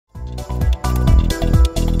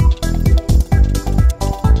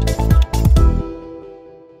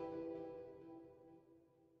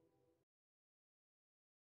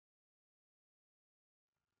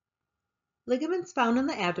Ligaments found in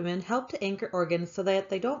the abdomen help to anchor organs so that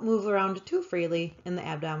they don't move around too freely in the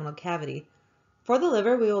abdominal cavity. For the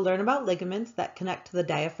liver, we will learn about ligaments that connect to the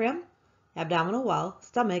diaphragm, abdominal wall,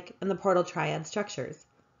 stomach, and the portal triad structures.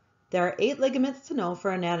 There are 8 ligaments to know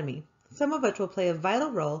for anatomy, some of which will play a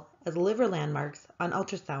vital role as liver landmarks on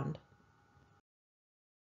ultrasound.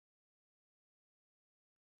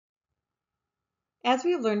 As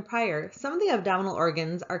we have learned prior, some of the abdominal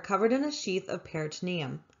organs are covered in a sheath of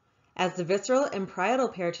peritoneum. As the visceral and parietal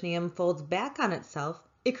peritoneum folds back on itself,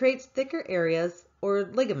 it creates thicker areas, or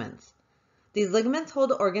ligaments. These ligaments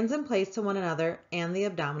hold organs in place to one another and the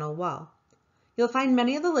abdominal wall. You'll find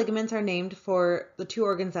many of the ligaments are named for the 2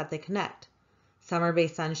 organs that they connect. Some are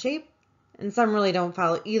based on shape, and some really don't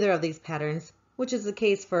follow either of these patterns, which is the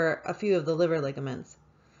case for a few of the liver ligaments.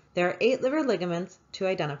 There are 8 liver ligaments to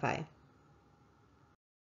identify.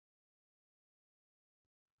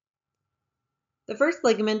 The first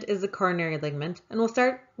ligament is the coronary ligament, and we'll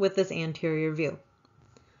start with this anterior view.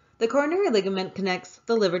 The coronary ligament connects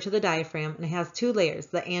the liver to the diaphragm and it has 2 layers,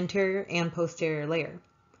 the anterior and posterior layer.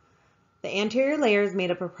 The anterior layer is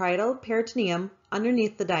made up of parietal peritoneum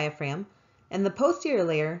underneath the diaphragm, and the posterior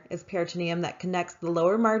layer is peritoneum that connects the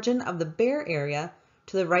lower margin of the bare area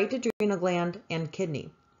to the right adrenal gland and kidney.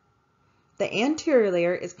 The anterior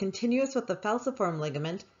layer is continuous with the falciform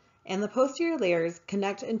ligament, and the posterior layers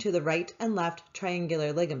connect into the right and left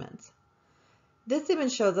triangular ligaments. This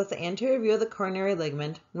image shows us the anterior view of the coronary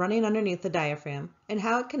ligament running underneath the diaphragm and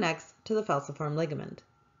how it connects to the falciform ligament.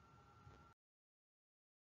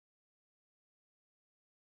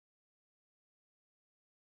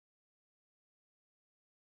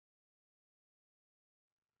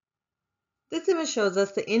 This image shows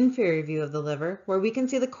us the inferior view of the liver, where we can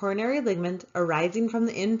see the coronary ligament arising from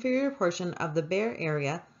the inferior portion of the bare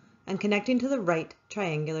area and connecting to the right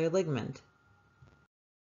triangular ligament.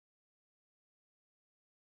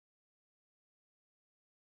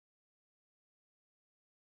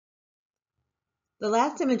 The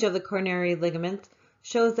last image of the coronary ligament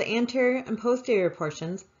shows the anterior and posterior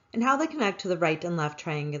portions and how they connect to the right and left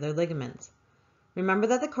triangular ligaments. Remember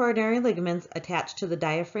that the coronary ligaments attach to the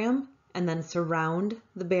diaphragm and then surround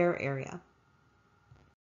the bare area.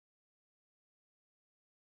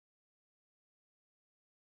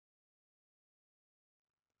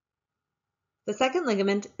 The second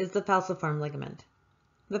ligament is the falciform ligament.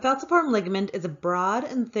 The falciform ligament is broad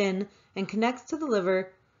and thin and connects to the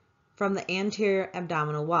liver from the anterior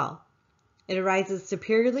abdominal wall. It arises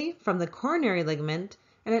superiorly from the coronary ligament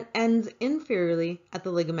and it ends inferiorly at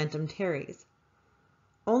the ligamentum teres.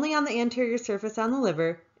 Only on the anterior surface on the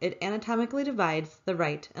liver, it anatomically divides the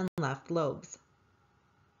right and left lobes.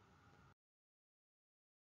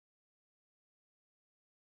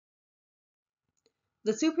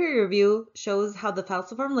 The superior view shows how the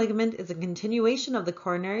falciform ligament is a continuation of the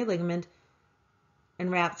coronary ligament and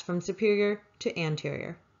wraps from superior to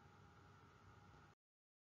anterior.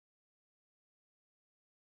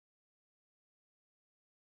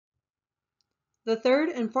 The third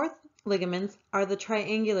and fourth ligaments are the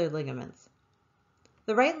triangular ligaments.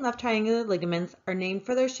 The right and left triangular ligaments are named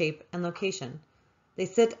for their shape and location. They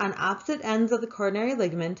sit on opposite ends of the coronary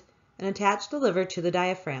ligament and attach the liver to the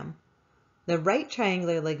diaphragm. The right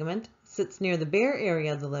triangular ligament sits near the bare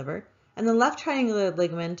area of the liver, and the left triangular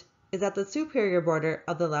ligament is at the superior border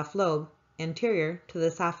of the left lobe, anterior to the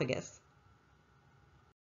esophagus.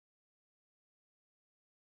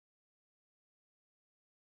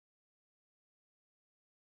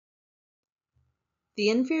 The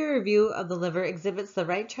inferior view of the liver exhibits the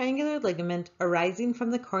right triangular ligament arising from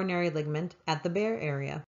the coronary ligament at the bare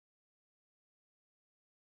area.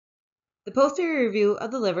 The posterior view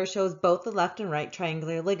of the liver shows both the left and right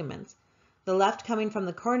triangular ligaments, the left coming from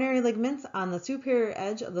the coronary ligaments on the superior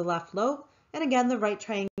edge of the left lobe, and again the right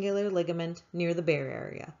triangular ligament near the bare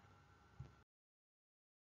area.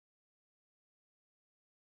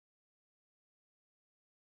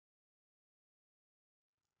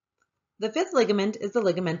 The fifth ligament is the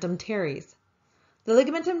ligamentum teres. The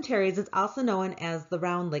ligamentum teres is also known as the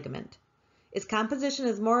round ligament. Its composition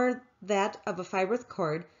is more that of a fibrous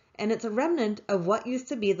cord, and it's a remnant of what used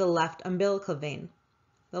to be the left umbilical vein.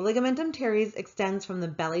 The ligamentum teres extends from the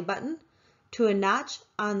belly button to a notch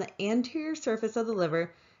on the anterior surface of the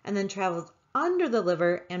liver and then travels under the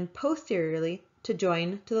liver and posteriorly to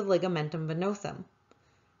join to the ligamentum venosum.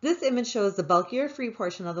 This image shows the bulkier free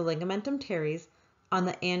portion of the ligamentum teres on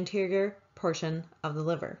the anterior portion of the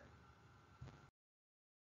liver.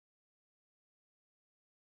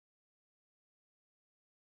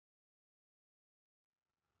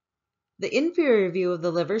 The inferior view of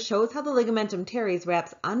the liver shows how the ligamentum teres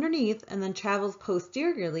wraps underneath and then travels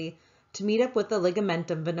posteriorly to meet up with the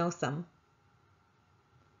ligamentum venosum.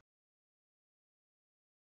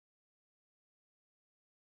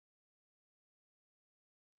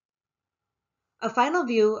 A final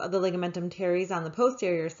view of the ligamentum teres on the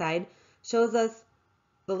posterior side shows us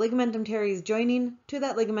the ligamentum teres joining to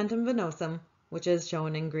that ligamentum venosum, which is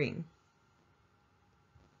shown in green.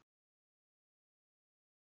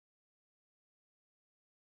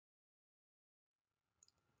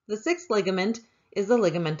 The sixth ligament is the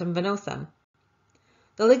ligamentum venosum.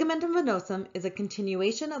 The ligamentum venosum is a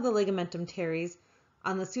continuation of the ligamentum teres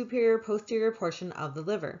on the superior posterior portion of the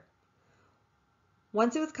liver.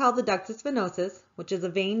 Once it was called the ductus venosus, which is a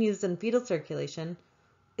vein used in fetal circulation,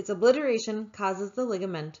 its obliteration causes the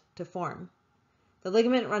ligament to form. The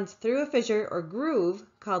ligament runs through a fissure or groove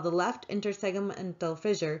called the left intersegmental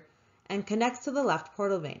fissure and connects to the left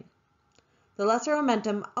portal vein. The lesser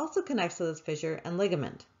omentum also connects to this fissure and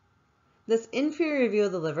ligament. This inferior view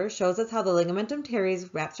of the liver shows us how the ligamentum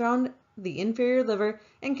teres wraps around the inferior liver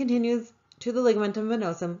and continues to the ligamentum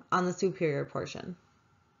venosum on the superior portion.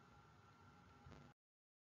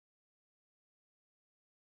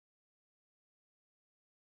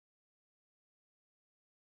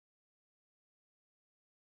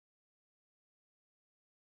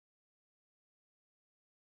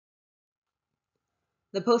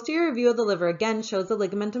 The posterior view of the liver again shows the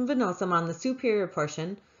ligamentum venosum on the superior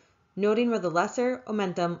portion, noting where the lesser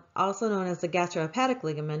omentum, also known as the gastrohepatic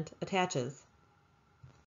ligament, attaches.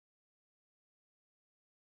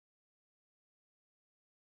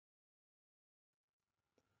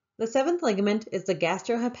 The seventh ligament is the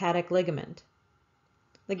gastrohepatic ligament.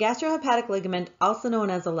 The gastrohepatic ligament, also known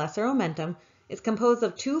as the lesser omentum, is composed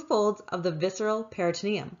of two folds of the visceral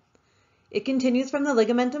peritoneum. It continues from the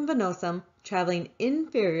ligamentum venosum, traveling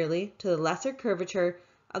inferiorly to the lesser curvature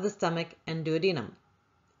of the stomach and duodenum.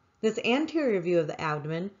 This anterior view of the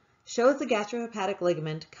abdomen shows the gastrohepatic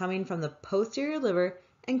ligament coming from the posterior liver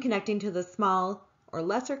and connecting to the small or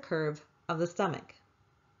lesser curve of the stomach.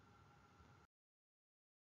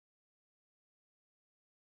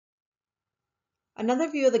 Another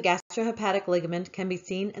view of the gastrohepatic ligament can be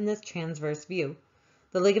seen in this transverse view.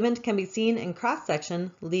 The ligament can be seen in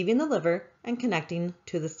cross-section, leaving the liver and connecting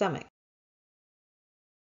to the stomach.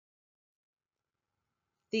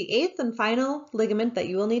 The eighth and final ligament that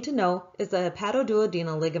you will need to know is the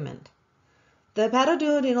hepatoduodenal ligament. The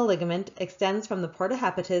hepatoduodenal ligament extends from the porta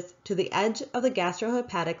hepatis to the edge of the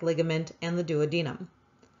gastrohepatic ligament and the duodenum.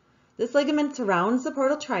 This ligament surrounds the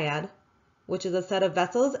portal triad, which is a set of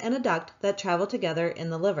vessels and a duct that travel together in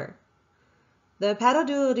the liver. The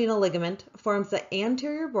hepatoduodenal ligament forms the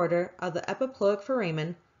anterior border of the epiploic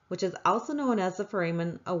foramen, which is also known as the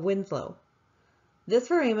foramen of Winslow. This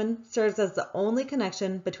foramen serves as the only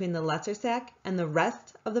connection between the lesser sac and the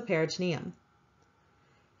rest of the peritoneum.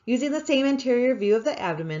 Using the same anterior view of the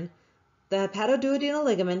abdomen, the hepatoduodenal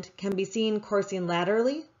ligament can be seen coursing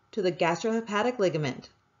laterally to the gastrohepatic ligament.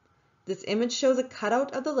 This image shows a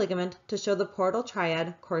cutout of the ligament to show the portal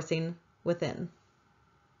triad coursing within.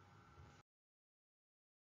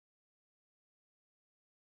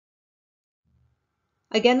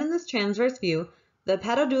 Again, in this transverse view, the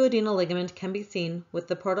hepatoduodenal ligament can be seen with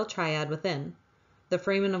the portal triad within. The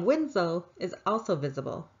foramen of Winslow is also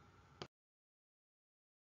visible.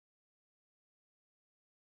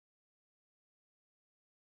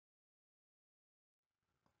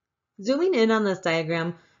 Zooming in on this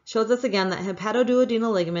diagram shows us again that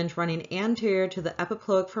hepatoduodenal ligament running anterior to the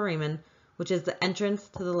epiploic foramen, which is the entrance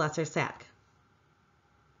to the lesser sac.